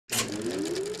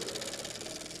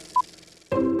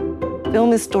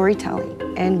Film is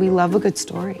storytelling, and we love a good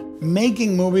story.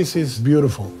 Making movies is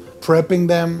beautiful. Prepping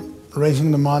them,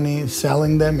 raising the money,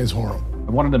 selling them is horrible.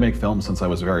 I wanted to make films since I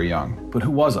was very young, but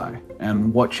who was I?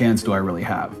 And what chance do I really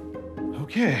have?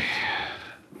 Okay,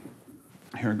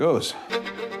 here it goes.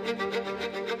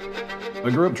 I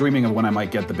grew up dreaming of when I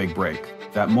might get the big break.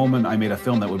 That moment I made a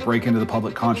film that would break into the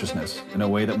public consciousness in a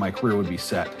way that my career would be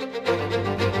set.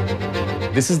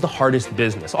 This is the hardest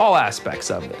business, all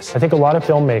aspects of this. I think a lot of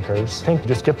filmmakers think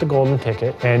just get the golden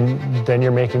ticket and then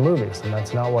you're making movies, and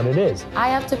that's not what it is. I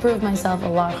have to prove myself a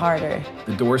lot harder.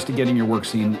 The doors to getting your work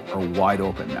seen are wide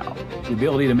open now. The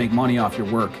ability to make money off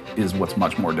your work is what's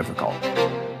much more difficult.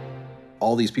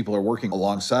 All these people are working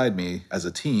alongside me as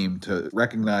a team to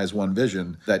recognize one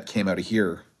vision that came out of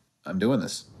here. I'm doing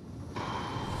this.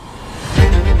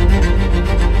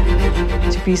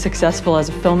 To be successful as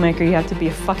a filmmaker, you have to be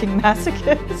a fucking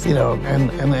masochist. You know,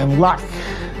 and luck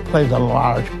plays a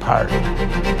large part.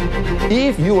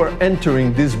 If you are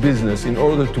entering this business in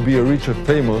order to be a rich or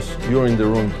famous, you're in the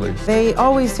wrong place. They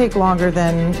always take longer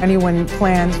than anyone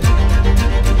planned.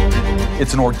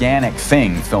 It's an organic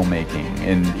thing, filmmaking,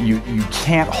 and you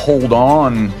can't hold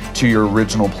on to your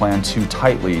original plan too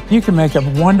tightly. You can make a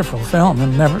wonderful film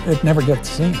and it never gets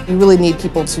seen. You really need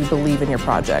people to believe in your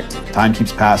project. Time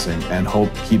keeps passing and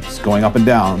hope keeps going up and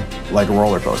down like a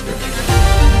roller coaster.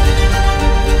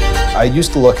 I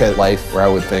used to look at life where I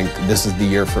would think, this is the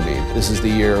year for me. This is the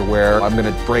year where I'm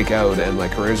going to break out and my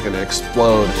career is going to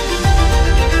explode.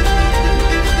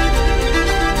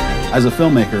 As a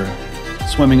filmmaker,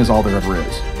 swimming is all there ever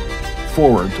is.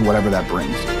 Forward to whatever that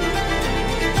brings.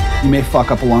 You may fuck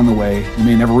up along the way, you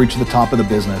may never reach the top of the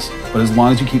business, but as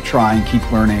long as you keep trying, keep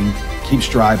learning, keep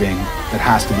striving, that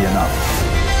has to be enough.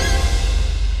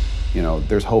 You know,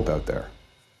 there's hope out there.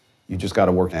 You just got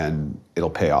to work and it'll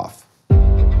pay off.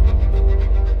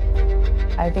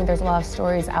 I think there's a lot of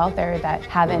stories out there that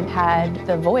haven't had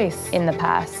the voice in the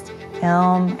past.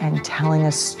 Film and telling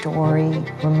a story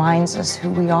reminds us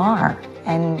who we are,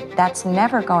 and that's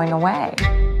never going away.